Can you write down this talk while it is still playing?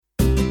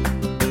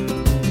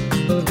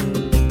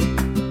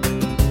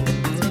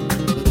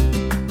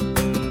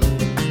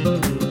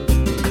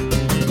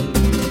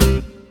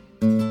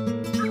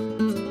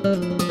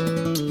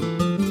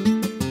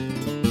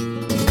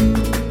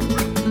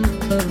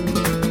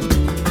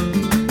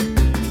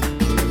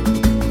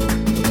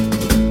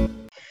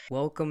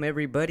Welcome,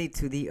 everybody,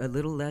 to the A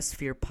Little Less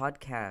Fear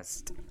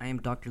podcast. I am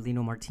Dr.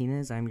 Lino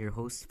Martinez. I'm your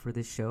host for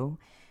this show,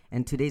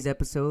 and today's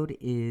episode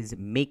is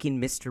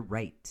Making Mr.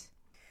 Right.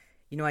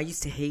 You know, I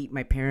used to hate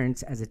my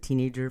parents as a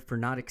teenager for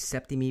not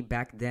accepting me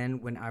back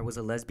then when I was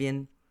a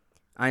lesbian.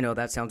 I know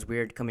that sounds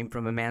weird coming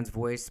from a man's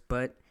voice,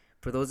 but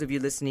for those of you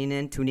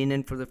tuning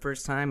in for the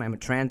first time, I'm a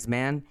trans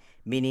man,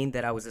 meaning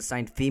that I was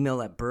assigned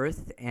female at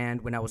birth,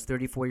 and when I was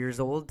 34 years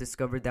old,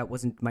 discovered that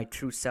wasn't my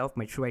true self,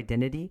 my true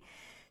identity.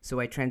 So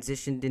I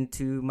transitioned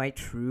into my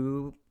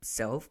true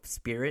self,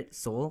 spirit,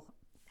 soul,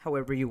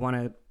 however you want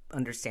to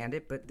understand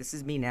it, but this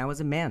is me now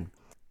as a man.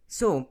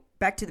 So,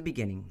 back to the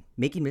beginning,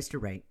 making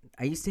Mr. Right.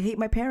 I used to hate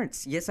my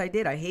parents. Yes, I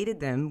did. I hated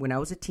them when I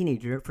was a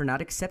teenager for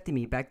not accepting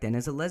me back then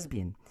as a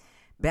lesbian.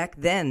 Back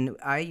then,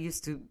 I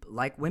used to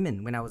like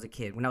women when I was a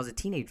kid. When I was a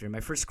teenager, my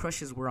first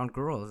crushes were on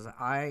girls.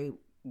 I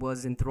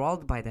was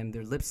enthralled by them,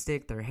 their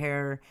lipstick, their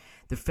hair,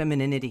 their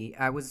femininity.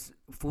 I was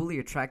fully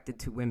attracted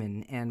to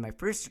women, and my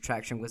first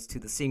attraction was to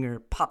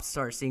the pop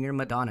star singer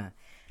Madonna.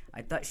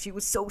 I thought she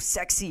was so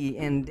sexy,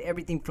 and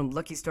everything from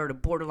Lucky Star to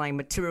Borderline,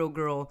 Material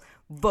Girl,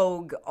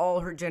 Vogue, all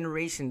her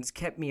generations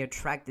kept me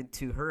attracted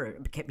to her,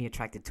 kept me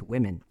attracted to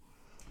women.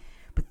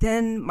 But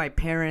then my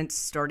parents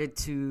started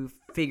to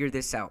figure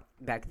this out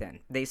back then.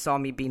 They saw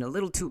me being a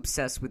little too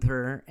obsessed with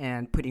her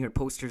and putting her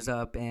posters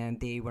up, and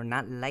they were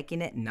not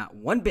liking it, not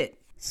one bit.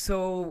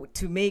 So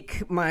to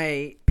make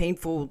my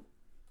painful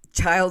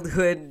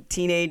childhood,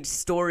 teenage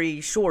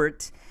story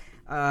short,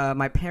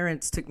 my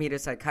parents took me to a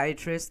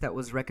psychiatrist that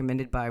was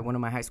recommended by one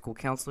of my high school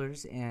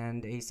counselors,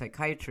 and a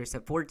psychiatrist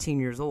at 14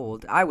 years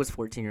old, I was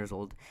 14 years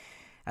old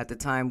at the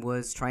time,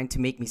 was trying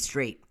to make me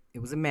straight. It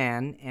was a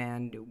man,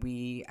 and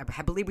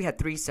I believe we had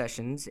 3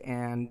 sessions,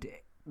 and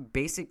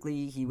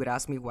basically he would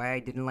ask me why I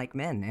didn't like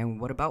men,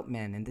 and what about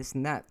men, and this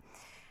and that.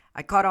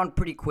 I caught on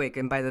pretty quick,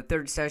 and by the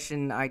 3rd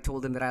session, I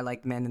told him that I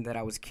liked men and that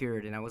I was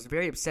cured, and I was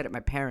very upset at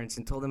my parents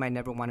and told them I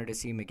never wanted to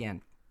see him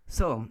again.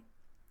 So,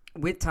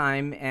 with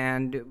time,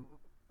 and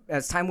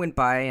as time went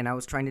by and I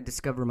was trying to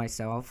discover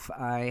myself,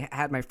 I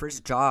had my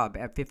first job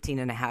at 15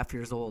 and a half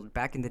years old.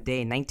 Back in the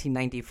day, in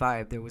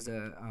 1995, there was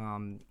a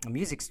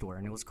music store,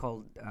 and it was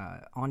called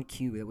On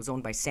Cue. It was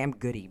owned by Sam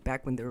Goody,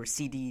 back when there were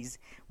CDs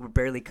were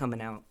barely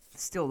coming out.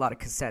 Still a lot of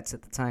cassettes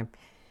at the time.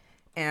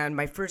 And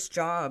my first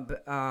job,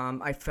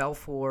 I fell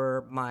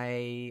for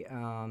my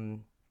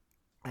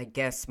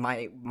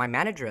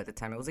manager at the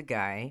time. It was a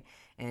guy,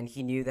 and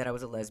he knew that I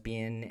was a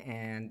lesbian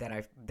and that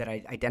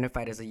I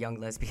identified as a young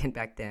lesbian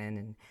back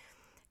then.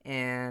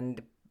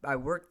 And I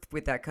worked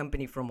with that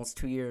company for almost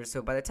 2 years.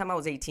 So by the time I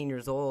was 18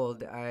 years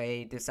old,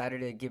 I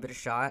decided to give it a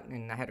shot,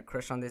 and I had a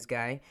crush on this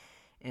guy,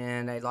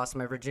 and I lost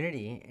my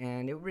virginity.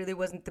 And it really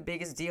wasn't the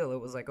biggest deal. It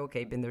was like,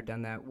 okay, been there,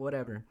 done that,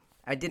 whatever.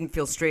 I didn't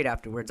feel straight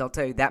afterwards, I'll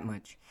tell you that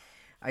much.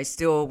 I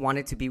still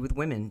wanted to be with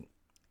women,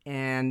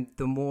 and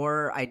the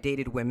more I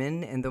dated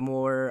women and the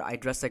more I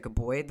dressed like a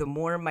boy, the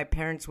more my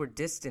parents were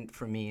distant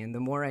from me, and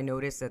the more I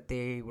noticed that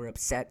they were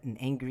upset and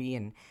angry,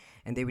 and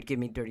they would give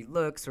me dirty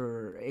looks,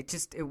 or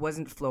it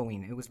wasn't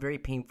flowing. It was very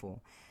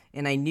painful,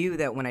 and I knew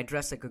that when I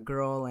dressed like a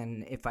girl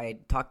and if I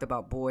talked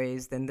about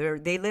boys, then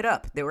they lit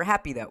up. They were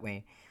happy that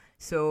way.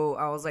 So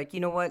I was like, you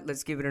know what,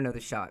 let's give it another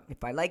shot.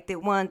 If I liked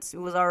it once, it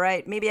was all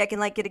right, maybe I can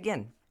like it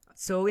again.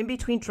 So in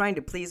between trying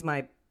to please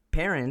my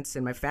parents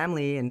and my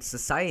family and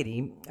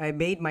society, I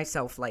made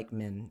myself like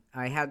men.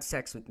 I had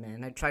sex with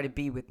men. I tried to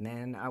be with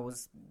men. I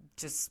was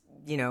just,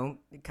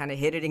 kind of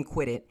hit it and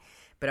quit it,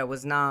 but I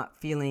was not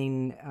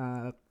feeling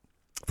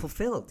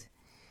fulfilled.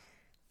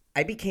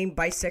 I became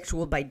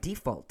bisexual by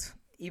default.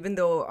 Even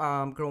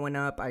though growing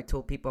up I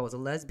told people I was a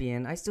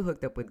lesbian, I still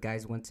hooked up with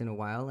guys once in a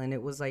while, and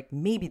it was like,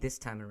 maybe this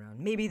time around,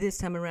 maybe this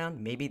time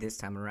around, maybe this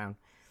time around.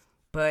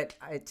 But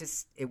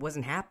it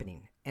wasn't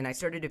happening. And I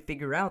started to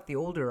figure out the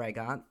older I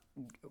got,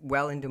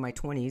 well into my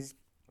 20s,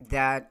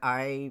 that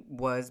I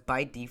was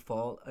by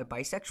default a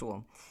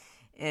bisexual.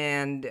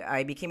 And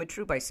I became a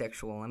true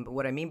bisexual. And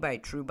what I mean by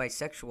true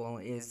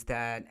bisexual is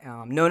that,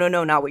 no,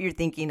 not what you're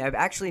thinking. I've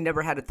actually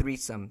never had a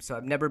threesome. So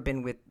I've never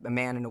been with a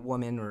man and a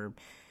woman,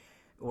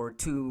 or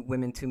 2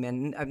 women, 2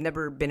 men. I've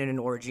never been in an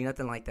orgy,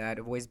 nothing like that.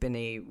 I've always been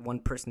a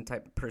one-person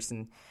type of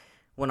person,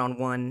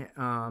 one-on-one.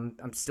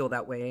 I'm still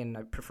that way, and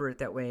I prefer it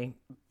that way.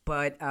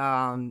 But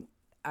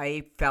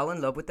I fell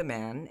in love with a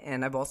man,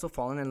 and I've also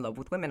fallen in love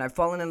with women. I've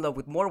fallen in love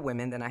with more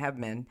women than I have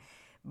men.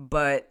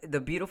 But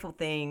the beautiful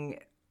thing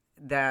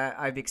that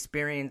I've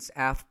experienced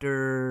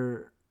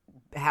after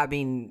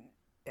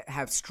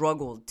have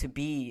struggled to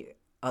be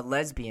a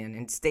lesbian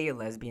and stay a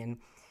lesbian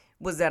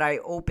was that I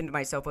opened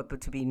myself up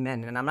to being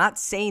men. And I'm not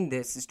saying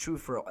this is true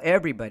for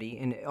everybody,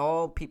 and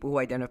all people who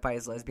identify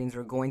as lesbians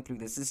are going through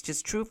this. It's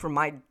just true for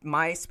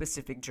my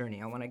specific journey.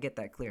 I want to get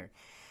that clear.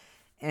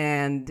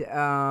 And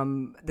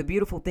the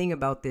beautiful thing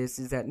about this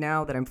is that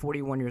now that I'm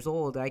 41 years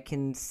old, I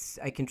can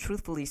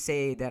truthfully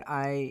say that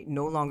I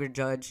no longer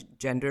judge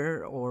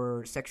gender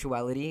or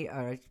sexuality.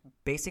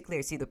 Basically,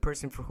 I see the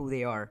person for who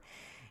they are,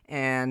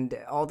 and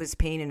all this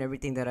pain and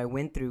everything that I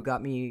went through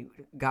got me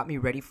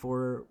ready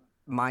for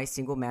my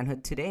single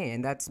manhood today.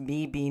 And that's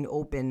me being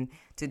open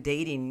to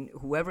dating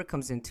whoever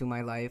comes into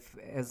my life,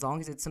 as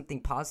long as it's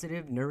something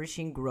positive,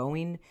 nourishing,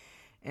 growing,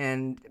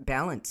 and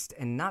balanced,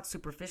 and not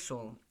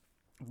superficial.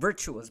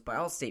 Virtuous, by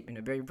all statement,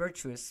 a very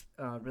virtuous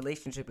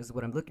relationship is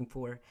what I'm looking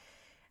for.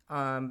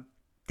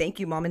 Thank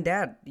you, Mom and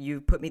Dad.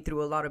 You put me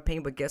through a lot of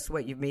pain, but guess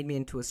what? You've made me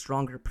into a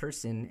stronger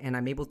person, and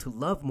I'm able to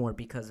love more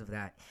because of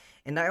that.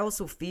 And I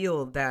also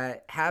feel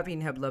that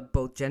having have loved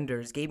both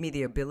genders gave me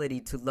the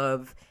ability to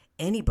love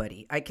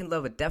anybody. I can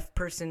love a deaf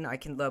person. I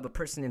can love a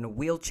person in a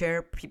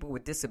wheelchair, people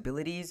with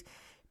disabilities,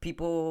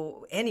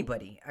 people,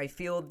 anybody. I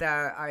feel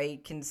that I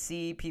can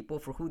see people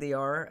for who they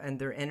are and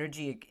their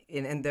energy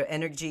and their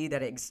energy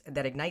that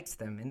ignites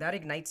them, and that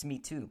ignites me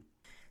too.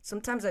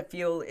 Sometimes I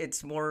feel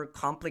it's more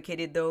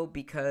complicated though,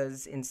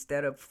 because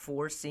instead of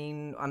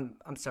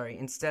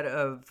instead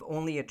of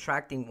only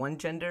attracting one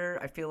gender,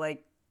 I feel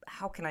like,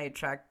 how can I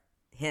attract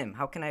him?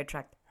 How can I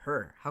attract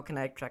her? How can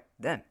I attract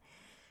them?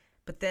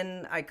 But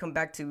then I come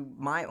back to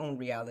my own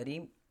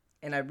reality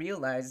and I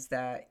realize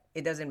that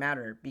it doesn't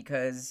matter,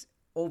 because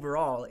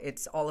overall,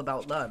 it's all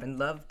about love, and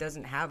love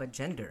doesn't have a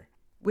gender.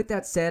 With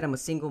that said, I'm a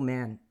single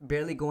man,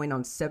 barely going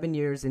on 7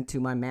 years into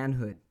my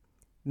manhood.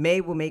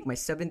 May will make my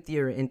 7th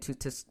year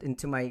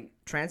into my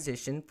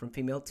transition from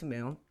female to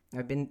male.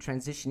 I've been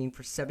transitioning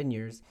for 7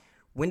 years.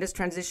 When does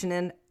transition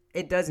end?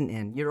 It doesn't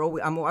end. I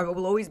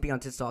will always be on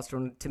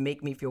testosterone to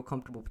make me feel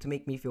comfortable, to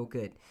make me feel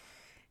good.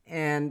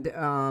 And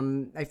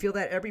I feel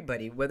that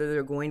everybody, whether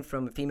they're going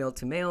from female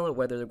to male, or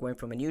whether they're going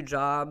from a new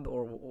job,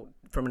 or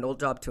from an old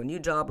job to a new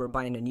job, or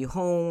buying a new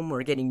home,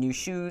 or getting new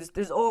shoes,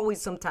 there's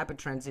always some type of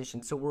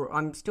transition. So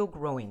I'm still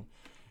growing,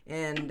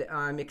 and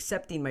I'm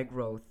accepting my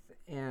growth.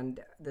 And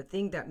the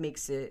thing that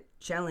makes it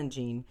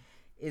challenging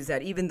is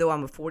that even though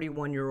I'm a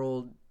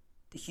 41-year-old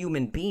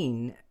human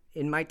being,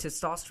 in my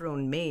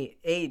testosterone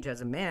age as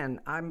a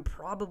man, I'm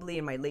probably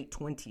in my late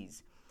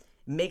 20s.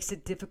 Makes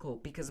it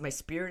difficult because my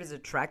spirit is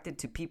attracted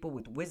to people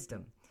with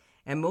wisdom,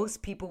 and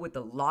most people with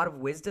a lot of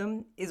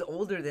wisdom is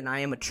older than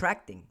I am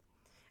attracting.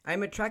 I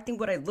am attracting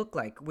what I look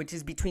like, which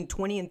is between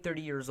 20 and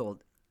 30 years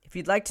old. If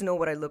you'd like to know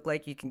what I look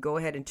like, you can go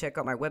ahead and check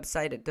out my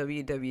website at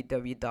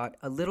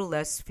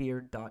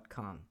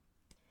www.alittlelessfear.com.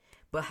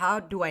 But how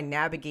do I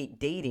navigate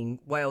dating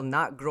while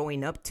not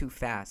growing up too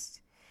fast?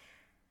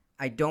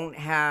 I don't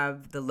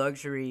have the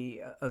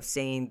luxury of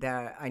saying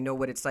that I know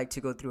what it's like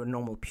to go through a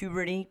normal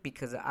puberty,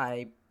 because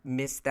I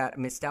missed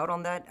out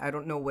on that. I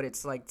don't know what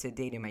it's like to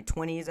date in my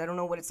 20s. I don't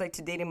know what it's like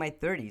to date in my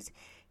 30s.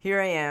 Here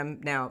I am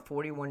now,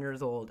 41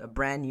 years old, a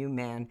brand new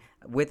man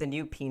with a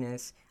new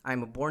penis.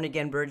 I'm a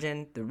born-again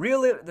virgin. The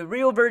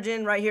real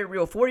virgin right here,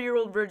 real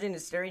 40-year-old virgin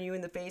is staring you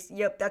in the face.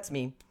 Yep, that's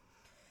me.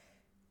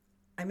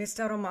 I missed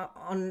out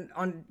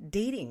on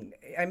dating.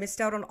 I missed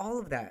out on all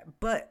of that.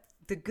 But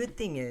the good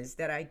thing is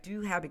that I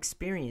do have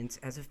experience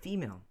as a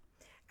female.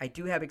 I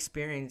do have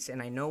experience,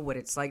 and I know what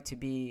it's like to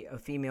be a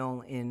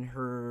female in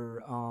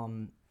her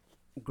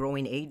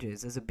growing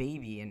ages as a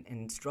baby,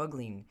 and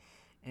struggling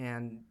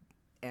and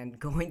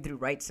going through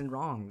rights and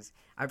wrongs.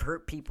 I've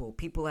hurt people.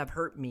 People have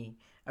hurt me.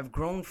 I've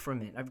grown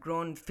from it. I've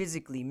grown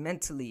physically,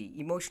 mentally,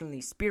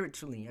 emotionally,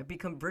 spiritually. I've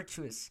become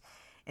virtuous.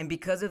 And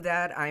because of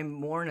that, I'm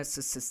more in a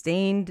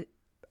sustained,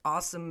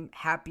 awesome,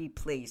 happy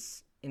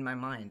place in my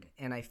mind.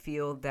 And I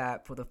feel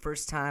that for the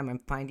first time, I'm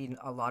finding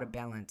a lot of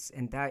balance.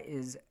 And that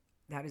is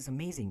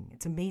amazing.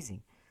 It's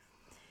amazing.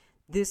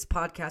 This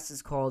podcast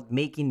is called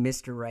Making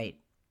Mr. Right,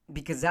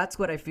 because that's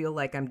what I feel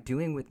like I'm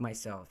doing with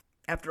myself.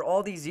 After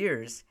all these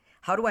years,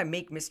 how do I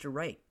make Mr.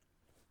 Right?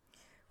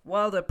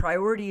 While the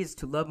priority is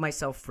to love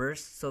myself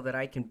first so that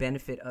I can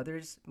benefit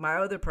others, my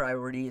other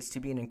priority is to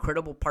be an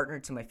incredible partner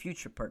to my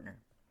future partner.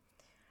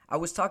 I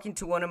was talking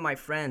to one of my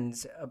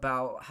friends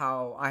about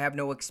how I have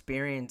no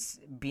experience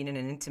being in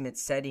an intimate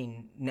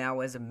setting now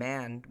as a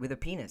man with a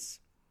penis.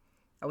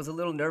 I was a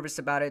little nervous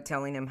about it,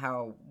 telling him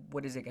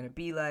what is it going to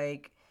be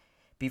like?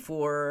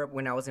 Before,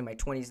 when I was in my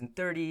 20s and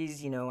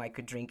 30s, I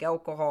could drink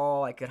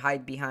alcohol, I could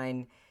hide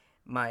behind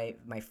my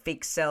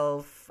fake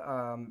self,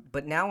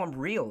 but now I'm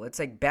real. It's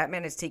like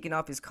Batman has taken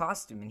off his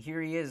costume, and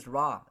here he is,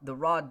 raw. The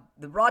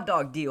raw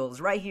dog deal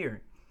is right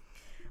here.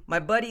 My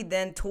buddy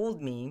then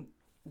told me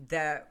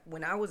that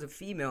when I was a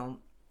female,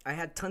 I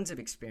had tons of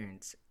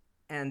experience,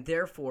 and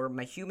therefore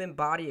my human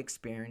body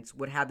experience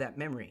would have that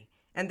memory.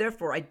 And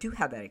therefore, I do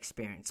have that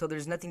experience, so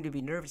there's nothing to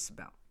be nervous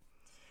about.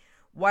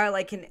 While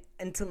I can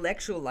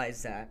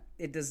intellectualize that,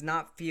 it does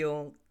not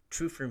feel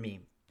true for me.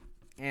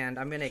 And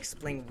I'm going to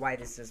explain why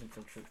this doesn't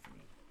feel true for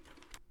me.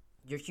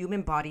 Your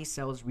human body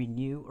cells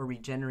renew or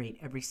regenerate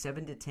every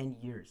 7 to 10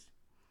 years.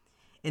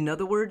 In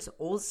other words,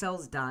 old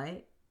cells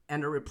die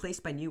and are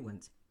replaced by new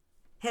ones.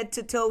 Head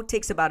to toe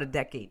takes about a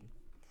decade.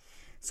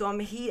 So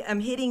I'm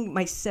hitting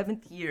my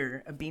 7th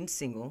year of being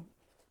single,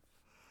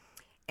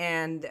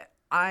 and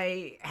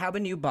I have a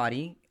new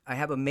body. I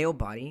have a male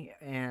body,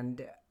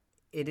 and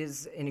it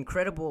is an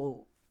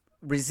incredible,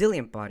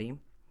 resilient body,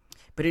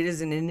 but it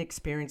is an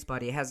inexperienced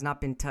body. It has not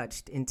been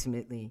touched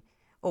intimately.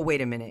 Oh,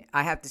 wait a minute.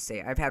 I have to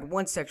say, I've had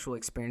one sexual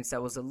experience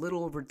that was a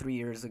little over 3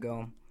 years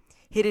ago.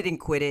 Hit it and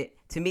quit it.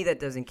 To me, that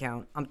doesn't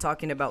count. I'm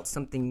talking about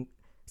something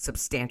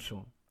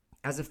substantial.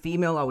 As a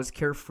female, I was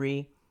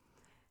carefree.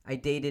 I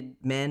dated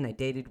men. I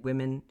dated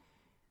women.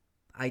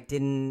 I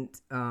did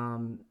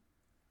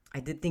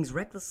things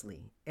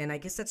recklessly. And I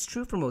guess that's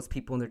true for most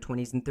people in their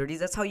 20s and 30s.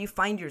 That's how you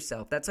find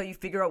yourself. That's how you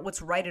figure out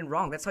what's right and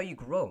wrong. That's how you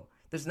grow.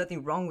 There's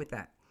nothing wrong with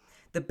that.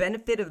 The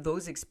benefit of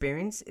those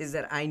experiences is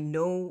that I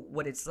know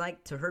what it's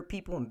like to hurt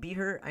people and be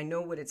hurt. I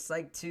know what it's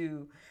like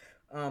to,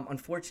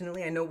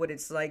 unfortunately, I know what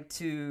it's like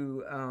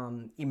to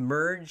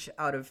emerge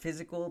out of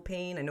physical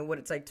pain. I know what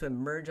it's like to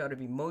emerge out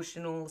of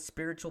emotional,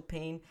 spiritual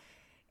pain.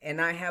 And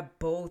I have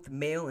both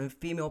male and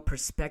female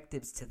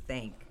perspectives to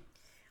thank.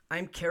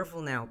 I'm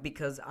careful now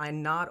because I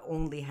not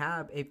only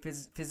have a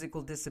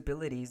physical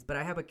disabilities, but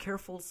I have a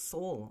careful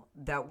soul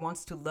that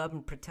wants to love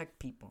and protect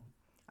people.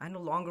 I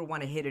no longer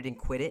want to hit it and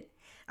quit it.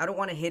 I don't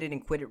want to hit it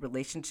and quit it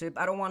relationship.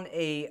 I don't want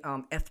a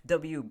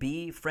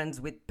FWB, friends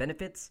with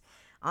benefits.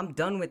 I'm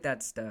done with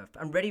that stuff.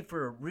 I'm ready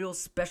for a real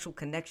special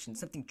connection,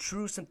 something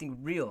true,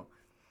 something real.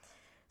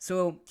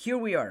 So here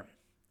we are,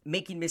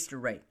 making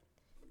Mr. Right.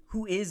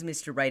 Who is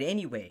Mr. Right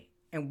anyway?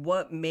 And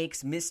what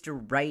makes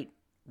Mr. Right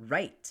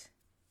right?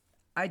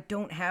 I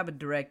don't have a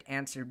direct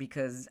answer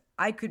because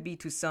I could be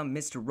to some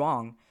Mr.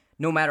 Wrong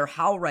no matter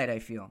how right I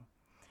feel.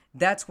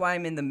 That's why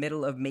I'm in the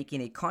middle of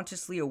making a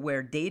consciously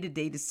aware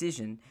day-to-day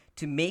decision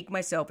to make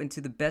myself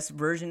into the best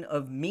version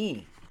of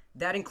me.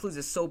 That includes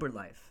a sober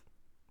life.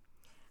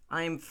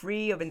 I am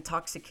free of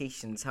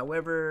intoxications.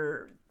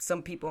 However,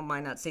 some people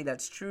might not say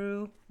that's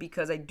true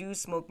because I do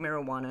smoke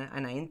marijuana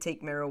and I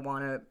intake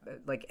marijuana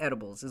like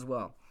edibles as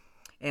well.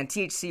 And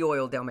THC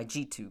oil down my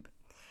G-tube.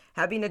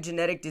 Having a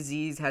genetic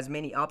disease has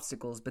many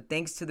obstacles, but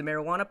thanks to the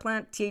marijuana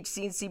plant,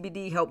 THC and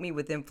CBD help me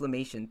with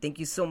inflammation. Thank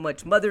you so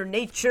much, Mother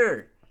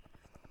Nature.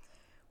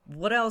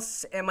 What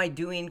else am I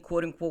doing,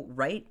 quote unquote,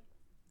 right?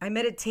 I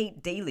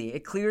meditate daily.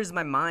 It clears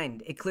my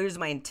mind. It clears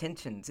my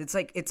intentions. It's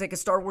like a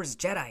Star Wars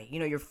Jedi. You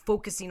know, you're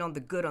focusing on the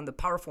good, on the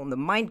powerful, on the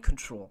mind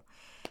control.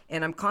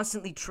 And I'm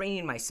constantly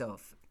training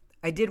myself.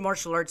 I did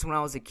martial arts when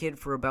I was a kid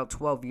for about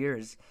 12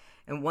 years.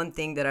 And one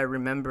thing that I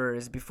remember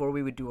is before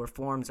we would do our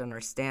forms on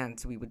our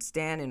stance, we would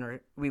stand in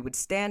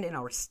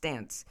our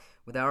stance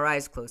with our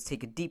eyes closed,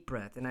 take a deep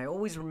breath. And I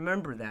always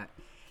remember that.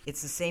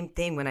 It's the same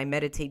thing when I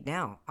meditate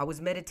now. I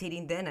was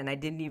meditating then and I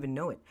didn't even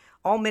know it.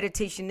 All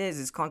meditation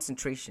is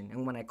concentration.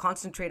 And when I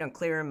concentrate on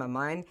clearing my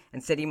mind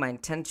and setting my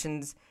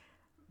intentions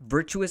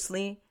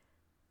virtuously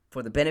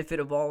for the benefit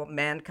of all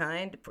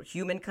mankind, for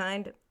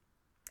humankind,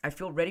 I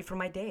feel ready for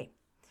my day.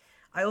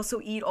 I also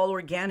eat all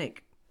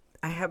organic.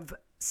 I have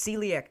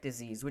celiac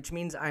disease, which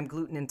means I'm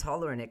gluten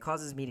intolerant. It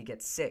causes me to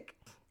get sick.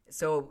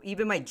 So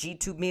even my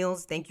G-tube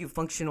meals, thank you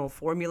Functional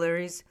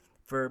Formularies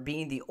for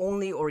being the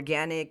only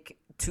organic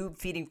tube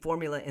feeding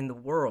formula in the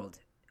world.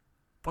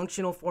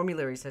 Functional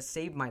Formularies has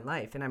saved my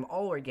life, and I'm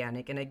all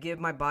organic, and I give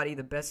my body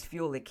the best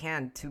fuel it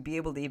can to be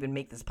able to even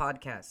make this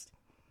podcast.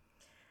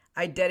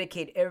 I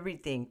dedicate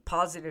everything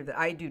positive that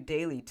I do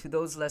daily to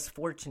those less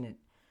fortunate.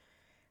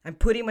 I'm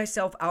putting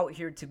myself out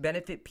here to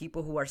benefit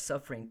people who are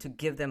suffering, to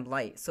give them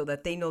light so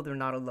that they know they're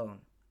not alone.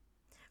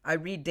 I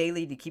read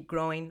daily to keep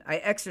growing. I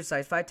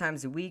exercise 5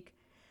 times a week.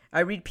 I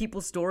read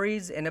people's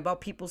stories and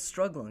about people's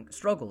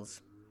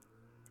struggles.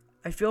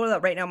 I feel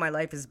that right now my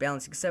life is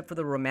balanced except for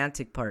the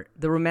romantic part.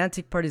 The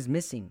romantic part is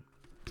missing.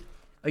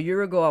 A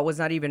year ago, I was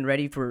not even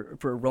ready for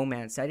a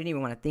romance. I didn't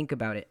even want to think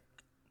about it.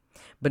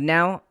 But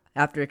now,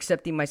 after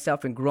accepting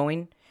myself and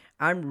growing,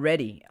 I'm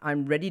ready.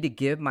 I'm ready to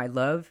give my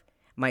love,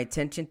 my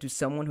attention to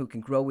someone who can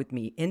grow with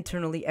me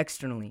internally,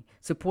 externally,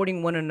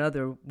 supporting one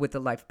another with a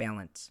life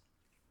balance.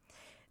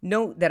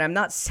 Note that I'm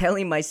not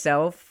selling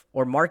myself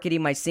or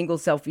marketing my single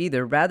self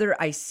either. Rather,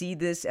 I see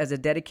this as a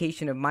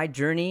dedication of my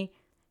journey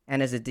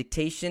and as a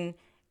dictation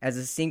as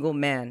a single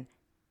man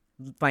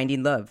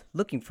finding love,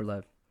 looking for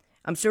love.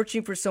 I'm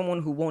searching for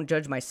someone who won't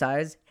judge my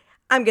size.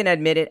 I'm going to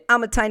admit it.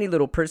 I'm a tiny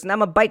little person.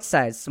 I'm a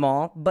bite-sized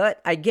small,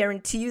 but I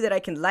guarantee you that I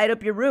can light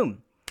up your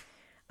room.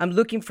 I'm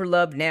looking for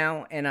love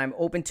now, and I'm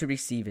open to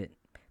receive it.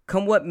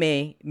 Come what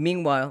may,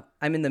 meanwhile,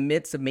 I'm in the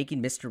midst of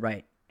making Mr.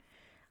 Right.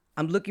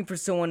 I'm looking for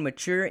someone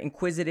mature,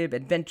 inquisitive,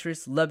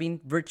 adventurous, loving,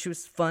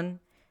 virtuous, fun,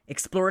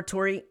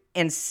 exploratory,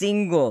 and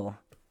single.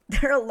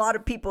 There are a lot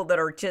of people that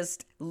are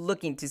just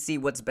looking to see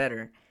what's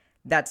better.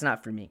 That's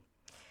not for me.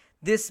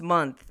 This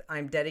month,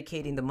 I'm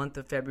dedicating the month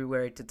of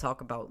February to talk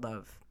about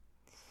love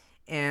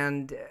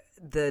and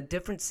the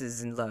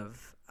differences in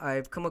love.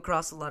 I've come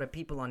across a lot of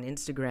people on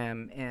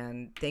Instagram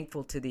and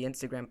thankful to the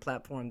Instagram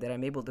platform that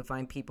I'm able to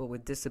find people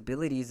with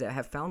disabilities that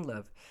have found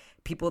love.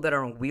 People that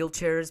are on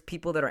wheelchairs,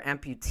 people that are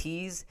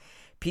amputees,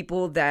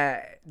 people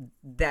that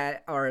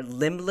are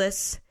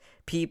limbless,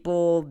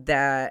 people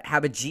that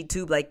have a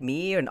G-tube like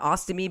me, an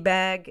ostomy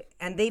bag,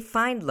 and they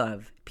find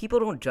love. People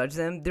don't judge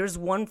them. There's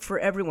one for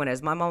everyone,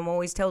 as my mom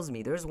always tells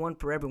me. There's one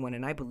for everyone,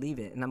 and I believe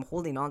it. And I'm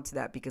holding on to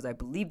that because I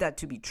believe that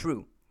to be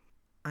true.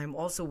 I'm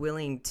also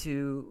willing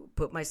to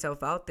put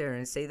myself out there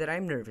and say that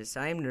I'm nervous.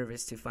 I am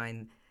nervous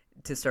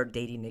to start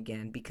dating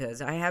again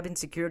because I have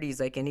insecurities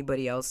like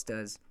anybody else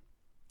does.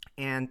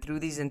 And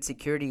through these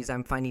insecurities,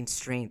 I'm finding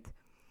strength.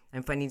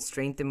 I'm finding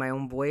strength in my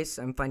own voice.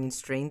 I'm finding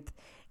strength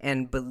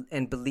and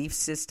belief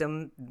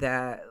system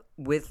that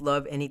with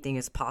love, anything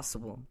is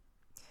possible.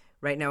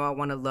 Right now, I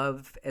want to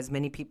love as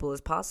many people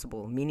as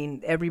possible,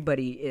 meaning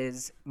everybody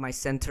is my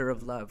center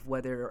of love,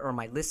 whether are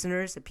my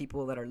listeners, the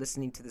people that are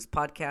listening to this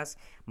podcast,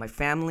 my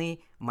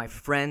family, my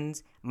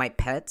friends, my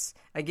pets.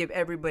 I give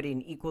everybody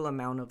an equal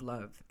amount of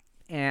love.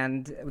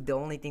 And the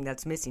only thing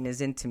that's missing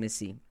is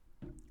intimacy.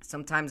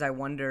 Sometimes I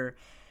wonder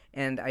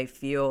and I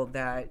feel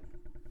that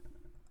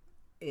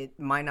it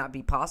might not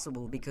be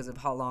possible because of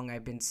how long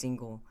I've been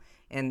single.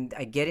 And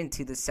I get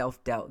into the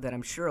self-doubt that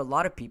I'm sure a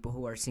lot of people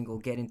who are single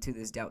get into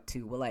this doubt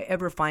too. Will I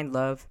ever find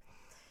love?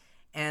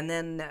 And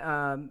then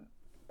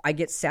I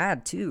get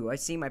sad too. I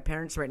see my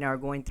parents right now are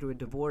going through a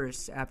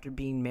divorce after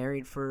being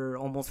married for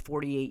almost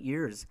 48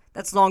 years.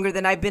 That's longer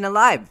than I've been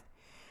alive.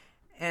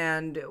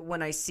 And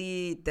when I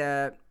see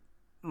that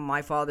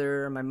my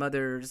father and my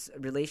mother's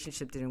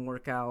relationship didn't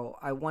work out,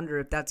 I wonder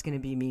if that's going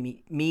to be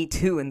me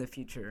too in the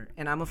future.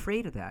 And I'm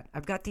afraid of that.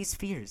 I've got these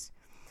fears.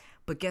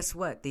 But guess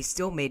what? They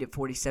still made it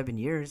 47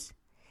 years.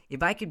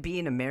 If I could be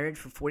in a marriage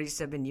for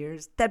 47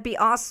 years, that'd be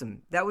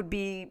awesome. That would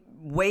be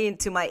way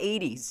into my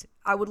 80s.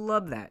 I would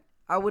love that.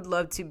 I would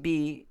love to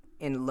be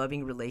in a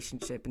loving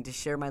relationship and to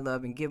share my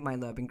love and give my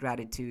love and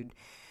gratitude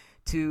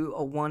to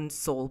a one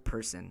soul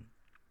person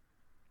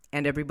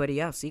and everybody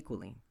else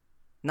equally.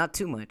 Not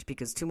too much,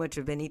 because too much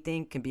of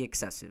anything can be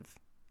excessive.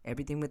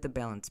 Everything with the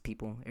balance,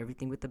 people.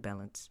 Everything with the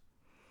balance.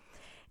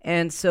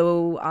 And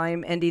so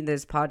I'm ending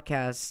this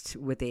podcast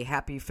with a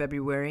happy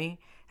February.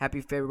 Happy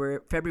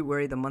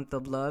February, the month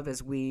of love.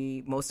 As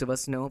most of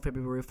us know,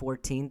 February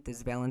 14th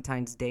is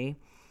Valentine's Day.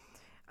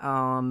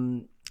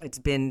 It's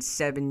been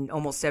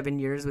almost 7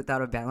 years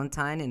without a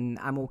Valentine, and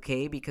I'm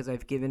okay because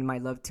I've given my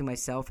love to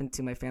myself and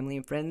to my family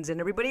and friends and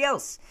everybody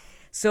else.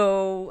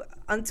 So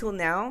until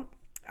now,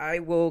 I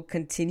will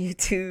continue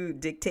to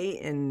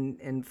dictate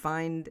and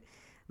find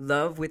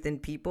love within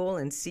people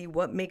and see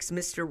what makes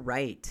Mr.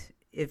 Right.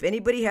 If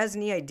anybody has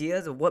any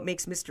ideas of what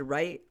makes Mr.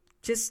 Right,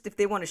 just if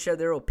they want to share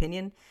their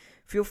opinion,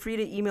 feel free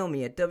to email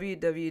me at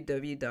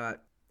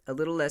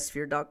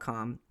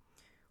www.alittlelessfear.com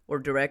or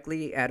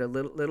directly at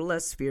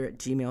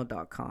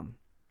alittlelessfear@gmail.com.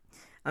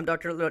 I'm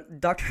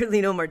Dr.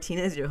 Lino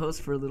Martinez, your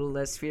host for A Little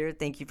Less Fear.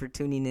 Thank you for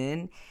tuning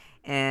in.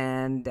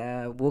 And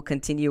we'll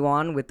continue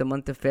on with the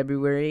month of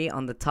February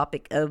on the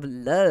topic of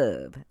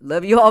love.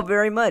 Love you all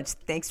very much.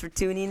 Thanks for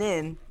tuning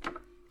in.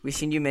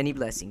 Wishing you many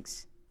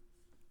blessings.